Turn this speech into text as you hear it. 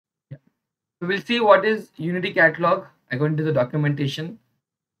So we'll see what is Unity Catalog according to the documentation.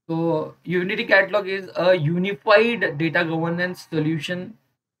 So Unity Catalog is a unified data governance solution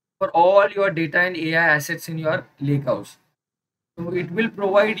for all your data and AI assets in your lakehouse. So it will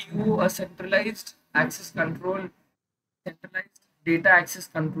provide you a centralized data access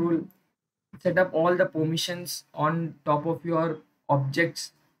control, set up all the permissions on top of your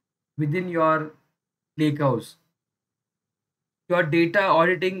objects within your lakehouse. Your data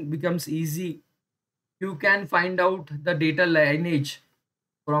auditing becomes easy. You can find out the data lineage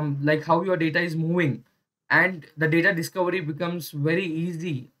from like how your data is moving, and the data discovery becomes very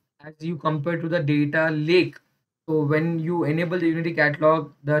easy as you compare to the data lake. So when you enable the Unity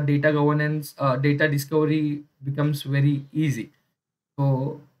Catalog, the data governance, data discovery becomes very easy.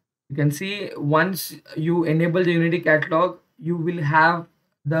 So you can see once you enable the Unity Catalog, you will have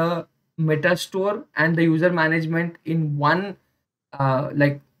the meta store and the user management in one,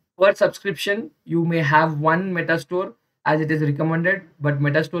 like per subscription you may have one meta store as it is recommended, but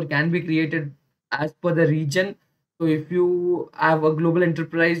meta store can be created as per the region. So if you have a global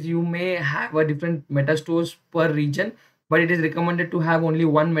enterprise, you may have a different meta stores per region, but it is recommended to have only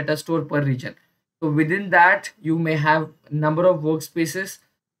one meta store per region. So within that you may have number of workspaces,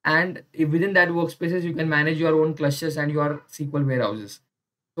 and within that workspaces you can manage your own clusters and your SQL warehouses.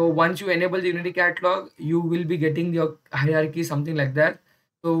 So once you enable the Unity Catalog, you will be getting your hierarchy, something like that.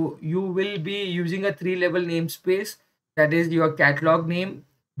 So you will be using a three-level namespace, that is your catalog name,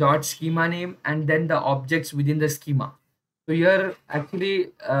 dot schema name, and then the objects within the schema. So here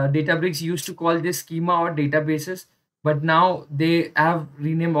actually Databricks used to call this schema or databases, but now they have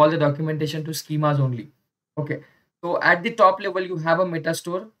renamed all the documentation to schemas only. Okay. So at the top level, you have a meta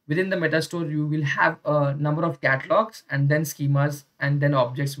store. Within the meta store, you will have a number of catalogs and then schemas and then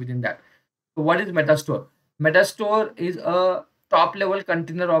objects within that. So what is meta store? Meta store is a top level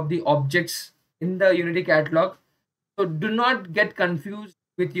container of the objects in the Unity catalog. So do not get confused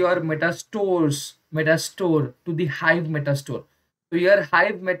with your meta store to the Hive meta store. So your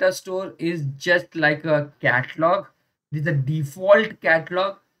Hive meta store is just like a catalog. It is a default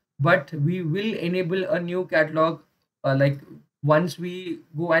catalog, but we will enable a new catalog like once we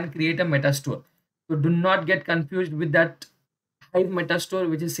go and create a meta store. So do not get confused with that Hive meta store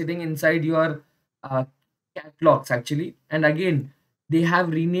which is sitting inside your uh, catalogs actually. And again, they have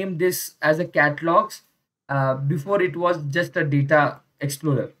renamed this as a catalogs. Before it was just a data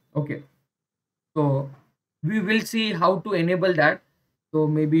explorer. Okay, so we will see how to enable that. So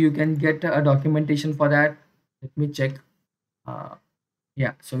maybe you can get a documentation for that. Let me check. uh,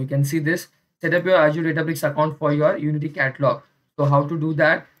 yeah, so you can see this. Set up your Azure Databricks account for your Unity catalog. So how to do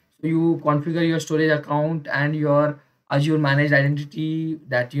that? So you configure your storage account and your Azure managed identity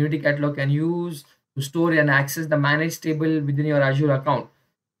that Unity catalog can use to store and access the managed table within your Azure account.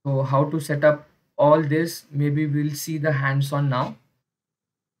 So how to set up all this? Maybe we'll see the hands-on now.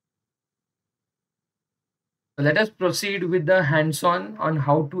 So let us proceed with the hands-on on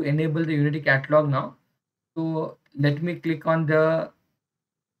how to enable the Unity catalog now. So let me click on the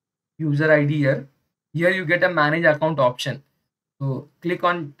user ID here. Here you get a manage account option. So click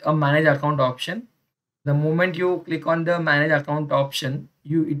on a manage account option. The moment you click on the manage account option,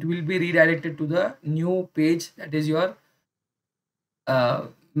 it will be redirected to the new page, that is your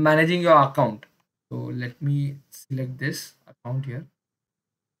managing your account. So let me select this account here.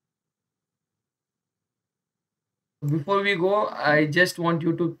 Before we go, I just want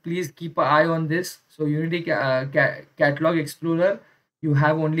you to please keep an eye on this. So Unity Catalog Explorer, you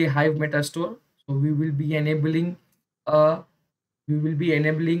have only Hive Metastore. So we will be enabling a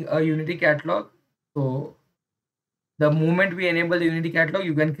Unity catalog. So the moment we enable the Unity catalog,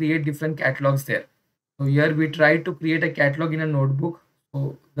 you can create different catalogs there. So here we try to create a catalog in a notebook.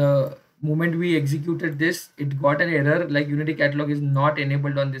 So the moment we executed this, it got an error like Unity catalog is not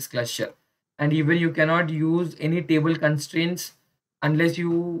enabled on this cluster. And even you cannot use any table constraints unless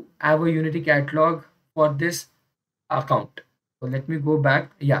you have a Unity catalog for this account. So let me go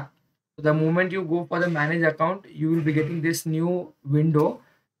back. Yeah. So the moment you go for the manage account, you will be getting this new window.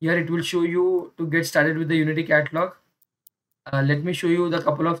 Here it will show you to get started with the Unity catalog. Let me show you the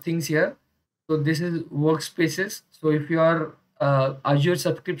couple of things here. So this is workspaces. So if your Azure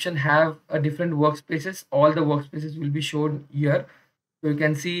subscription have a different workspaces, all the workspaces will be shown here. So you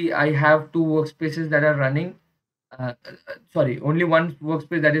can see I have two workspaces that are running. Sorry, only one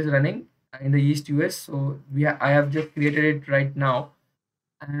workspace that is running in the East US. So I have just created it right now,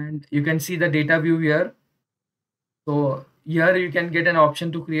 and you can see the data view here. So here you can get an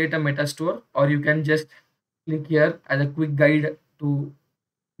option to create a meta store, or you can just click here as a quick guide to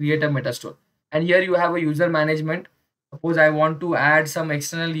create a meta store. And here you have a user management. Suppose I want to add some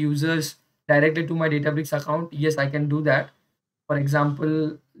external users directly to my Databricks account, yes, I can do that. For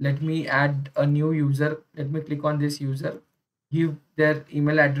example, let me add a new user. Let me click on this user, give their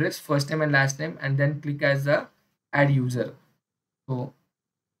email address, first name and last name, and then click as a add user. So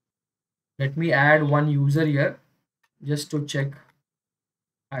let me add one user here just to check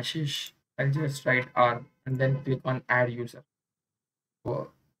Ashish. I'll just write R and then click on add user. So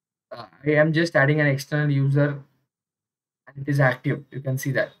I am just adding an external user and it is active. You can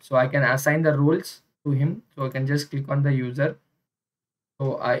see that. So I can assign the roles to him. So I can just click on the user. So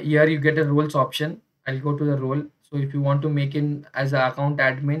here you get a roles option. I'll go to the role. So if you want to make him as an account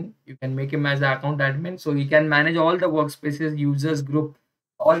admin, you can make him as an account admin. So he can manage all the workspaces, users, group,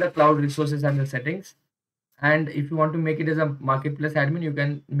 all the cloud resources and the settings. And if you want to make it as a marketplace admin, you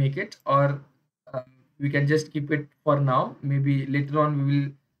can make it, or uh, we can just keep it for now. Maybe later on we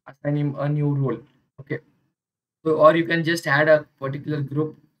will assign him a new role. Okay. So, or you can just add a particular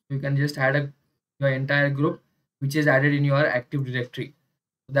group. You can just add your entire group, which is added in your Active Directory.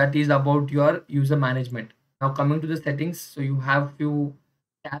 That is about your user management. Now coming to the settings, so you have few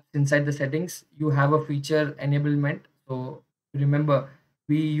tabs inside the settings. You have a feature enablement. So remember,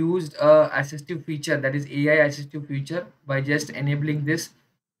 we used a assistive feature, that is AI assistive feature. By just enabling this,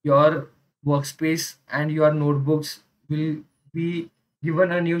 your workspace and your notebooks will be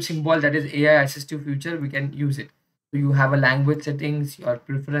given a new symbol, that is AI assistive feature. We can use it. So you have a language settings, your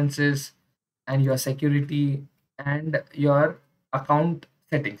preferences, and your security, and your account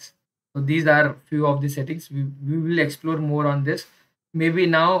settings. So these are few of the settings. We will explore more on this. Maybe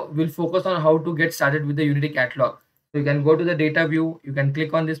now we'll focus on how to get started with the Unity catalog. So you can go to the data view, you can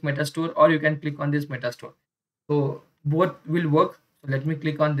click on this Metastore, or you can click on this Metastore. So both will work. So let me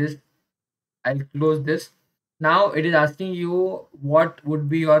click on this. I'll close this. Now it is asking you what would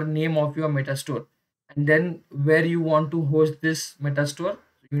be your name of your Metastore, and then where you want to host this Metastore.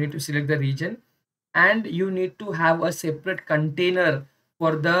 You need to select the region, and you need to have a separate container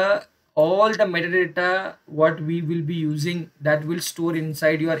for the all the metadata what we will be using, that will store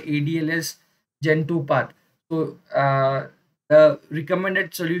inside your ADLS Gen 2 path. So the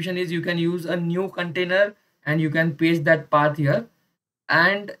recommended solution is you can use a new container and you can paste that path here,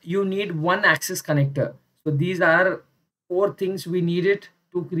 and you need one access connector. So these are four things we needed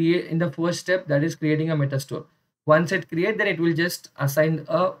to create in the first step, that is creating a Metastore. Once it create, then it will just assign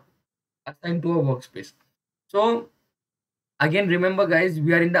to a workspace. So again, remember guys,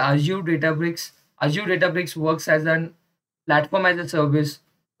 we are in the Azure Databricks. Azure Databricks works as an platform as a service.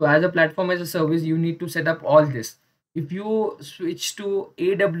 So as a platform as a service, you need to set up all this. If you switch to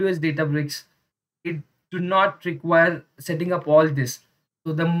AWS Databricks, it do not require setting up all this.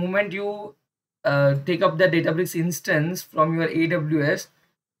 So the moment you take up the Databricks instance from your AWS,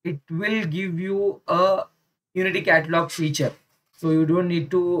 it will give you a Unity catalog feature. So you don't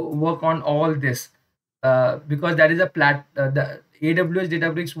need to work on all this, because that is the AWS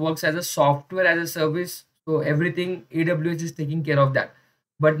Databricks works as a software as a service. So everything AWS is taking care of that.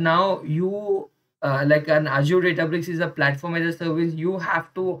 But now you, like an Azure Databricks is a platform as a service, you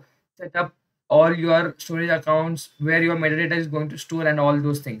have to set up all your storage accounts, where your metadata is going to store, and all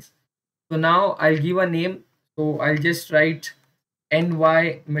those things. So now I'll give a name. So I'll just write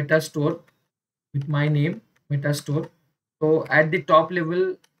NY Metastore with my name, Metastore. So at the top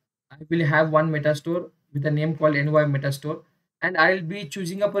level, I will have one Metastore with a name called NY Metastore, and I'll be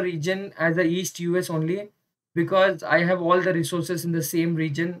choosing up a region as the East US only, because I have all the resources in the same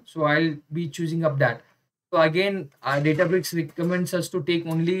region. So I'll be choosing up that. So again, Databricks recommends us to take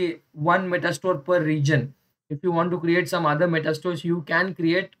only one Metastore per region. If you want to create some other Metastores, you can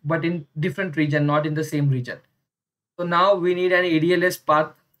create, but in different region, not in the same region. So now we need an ADLS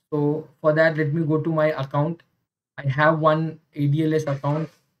path. So for that, let me go to my account. I have one ADLS account.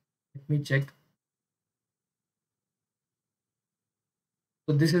 Let me check.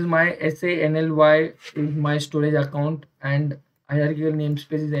 So this is my SANLY is my storage account, and hierarchical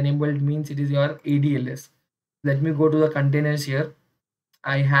namespace is enabled, means it is your ADLS. Let me go to the containers here.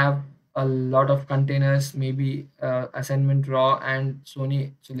 I have a lot of containers, maybe assignment raw and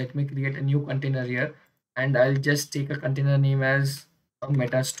Sony. So let me create a new container here, and I'll just take a container name as a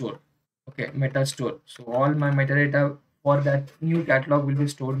Metastore. Okay, Metastore. So all my metadata for that new catalog will be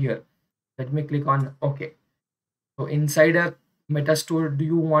stored here. Let me click on OK. So inside a Metastore, do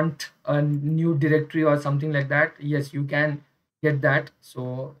you want a new directory or something like that? Yes, you can get that.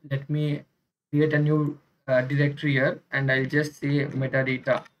 So let me create a new directory here, and I'll just say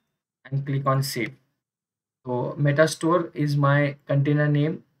metadata and click on save. So Metastore is my container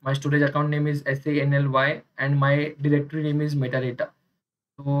name. My storage account name is SANLY, and my directory name is metadata.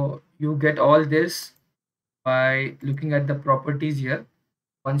 So you get all this by looking at the properties here.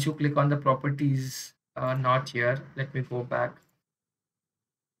 Once you click on the properties, not here, let me go back.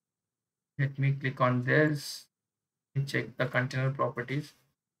 Let me click on this and check the container properties.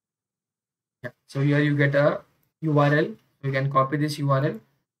 Yeah. So here you get a URL. So you can copy this URL,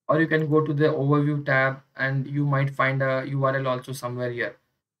 or you can go to the overview tab and you might find a URL also somewhere here.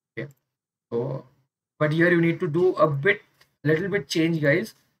 Okay. So, but here you need to do little bit change,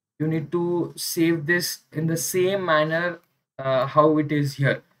 guys. You need to save this in the same manner how it is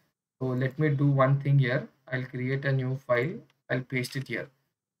here. So let me do one thing here. I'll create a new file. I'll paste it here.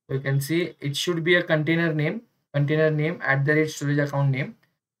 So you can see it should be a container name at the rate storage account name.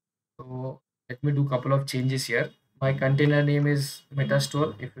 So let me do couple of changes here. My container name is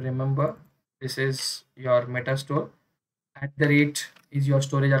metastore. If you remember, this is your metastore. At the rate is your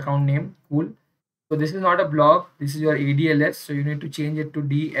storage account name. Cool. So this is not a blob. This is your ADLS. So you need to change it to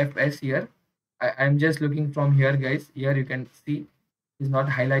DFS here. I'm just looking from here, guys. Here you can see it's not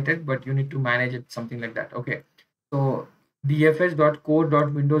highlighted, but you need to manage it something like that. Okay. So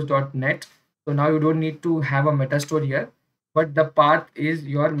dfs.core.windows.net. So now you don't need to have a metastore here, but the path is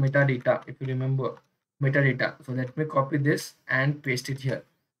your metadata. If you remember metadata. So let me copy this and paste it here.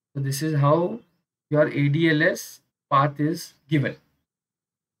 So this is how your ADLS path is given.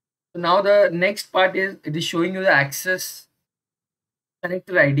 So now the next part is it is showing you the access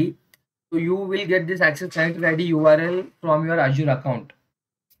connector ID. So you will get this access connector ID URL from your Azure account.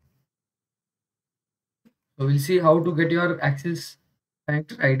 So we'll see how to get your access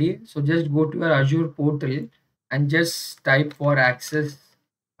connector ID. So just go to your Azure portal and just type for access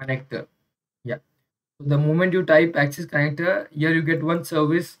connector. Yeah. So the moment you type access connector, here you get one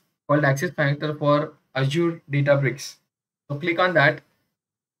service called access connector for Azure Databricks. So click on that.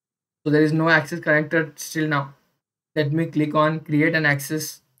 So there is no access connector still now. Let me click on create an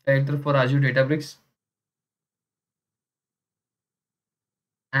access connector for Azure Databricks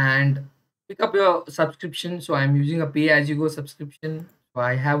and pick up your subscription. So I'm using a pay as you go subscription. So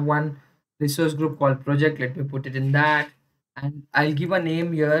I have one resource group called project. Let me put it in that. And I'll give a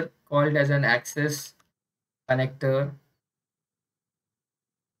name here called as an access connector.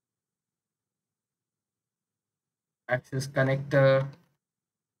 Access connector.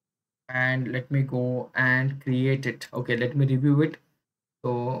 And let me go and create it. Okay, let me review it.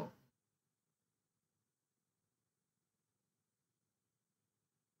 So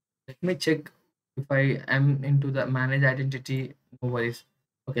let me check if I am into the manage identity. No worries.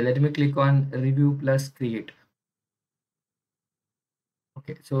 Okay, let me click on review plus create.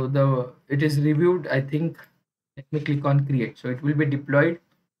 Okay, so the it is reviewed. I think let me click on create. So it will be deployed.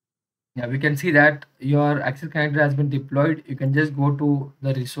 Yeah, we can see that your access connector has been deployed. You can just go to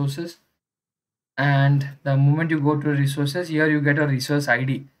the resources, and the moment you go to resources, here you get a resource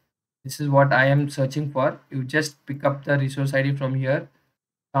ID. This is what I am searching for. You just pick up the resource ID from here,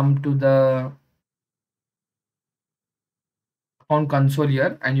 come to the account console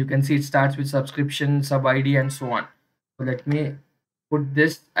here, and you can see it starts with subscription, sub ID, and so on. So let me put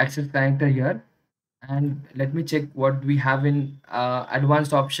this access connector here, and let me check what we have in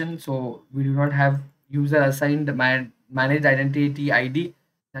advanced option. So we do not have user assigned managed identity ID.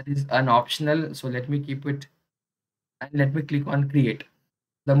 That is an optional. So let me keep it and let me click on create.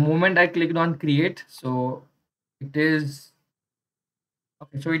 The moment I clicked on create, so it is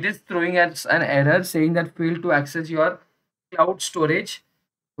okay. So it is throwing us an error saying that failed to access your cloud storage.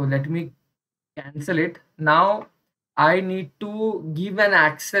 So let me cancel it. Now I need to give an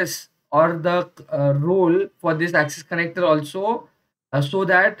access or the role for this access connector also, so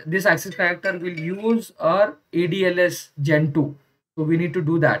that this access connector will use our ADLS Gen 2. So we need to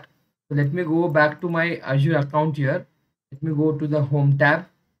do that. So let me go back to my Azure account here. Let me go to the home tab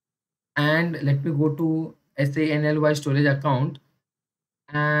and let me go to SANLY storage account,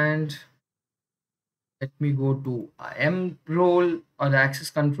 and let me go to M role or the access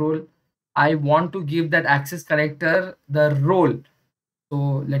control. I want to give that access connector the role.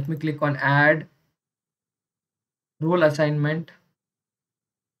 So let me click on add role assignment.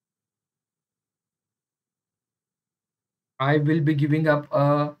 I will be giving up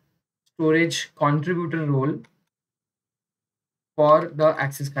a storage contributor role for the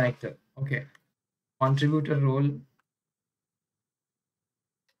access connector. Okay, contributor role,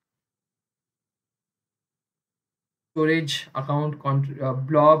 storage account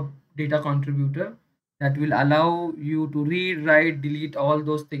blob data contributor, that will allow you to read, write, delete all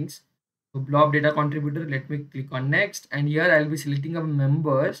those things. So blob data contributor, let me click on next, and here I'll be selecting a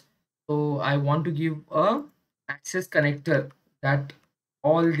members. So I want to give a access connector that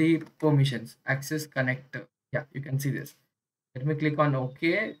all the permissions access connector. Yeah, you can see this. Let me click on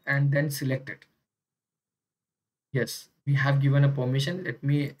OK and then select it. Yes, we have given a permission. Let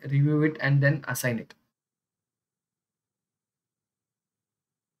me review it and then assign it.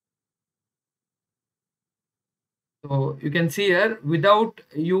 So you can see here, without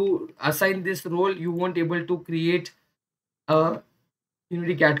you assign this role, you won't able to create a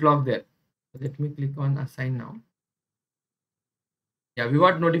Unity catalog there. Let me click on assign now. Yeah, we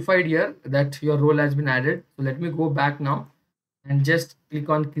got notified here that your role has been added. So let me go back now and just click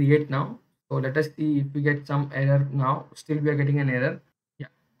on create now. So let us see if we get some error now. Still we are getting an error. Yeah.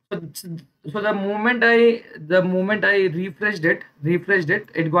 So the moment I refreshed it,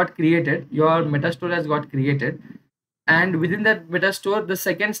 it got created. Your Metastore has got created, and within that Metastore, the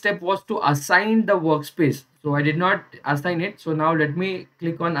second step was to assign the workspace. So I did not assign it. So now let me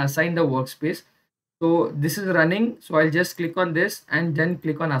click on assign the workspace. So this is running. So I'll just click on this and then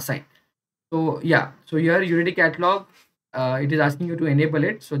click on assign. So yeah, so here Unity catalog, it is asking you to enable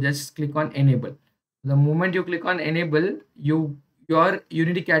it. So just click on enable. The moment you click on enable, your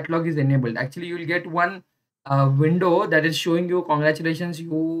Unity catalog is enabled. Actually, you will get one window that is showing you congratulations,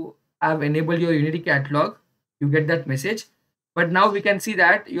 you have enabled your Unity catalog. You get that message. But now we can see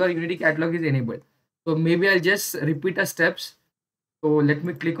that your Unity catalog is enabled. So maybe I'll just repeat the steps. So let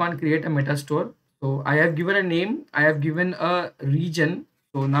me click on create a Metastore. So I have given a name, I have given a region.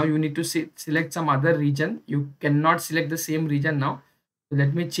 So now you need to select some other region. You cannot select the same region now. So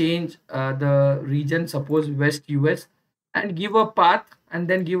let me change the region, suppose West US, and give a path and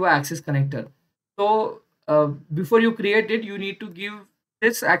then give a access connector. So before you create it, you need to give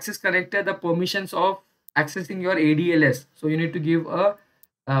this access connector the permissions of accessing your ADLS. So you need to give a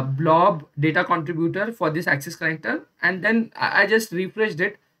blob data contributor for this access connector, and then I just refreshed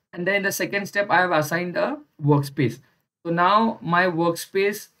it, and then in the second step I have assigned a workspace. So now my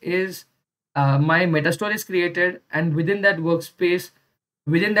workspace is my Metastore is created, and within that workspace,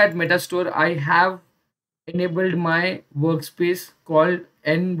 within that Metastore, I have enabled my workspace called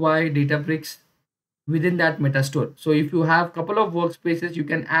NY Databricks within that Metastore. So if you have couple of workspaces, you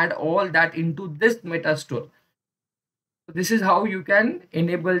can add all that into this Metastore. So this is how you can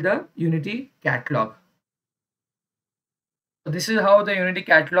enable the Unity catalog. So this is how the Unity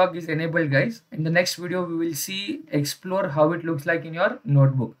catalog is enabled, guys. In the next video, we will explore how it looks like in your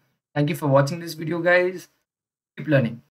notebook. Thank you for watching this video, guys. Keep learning.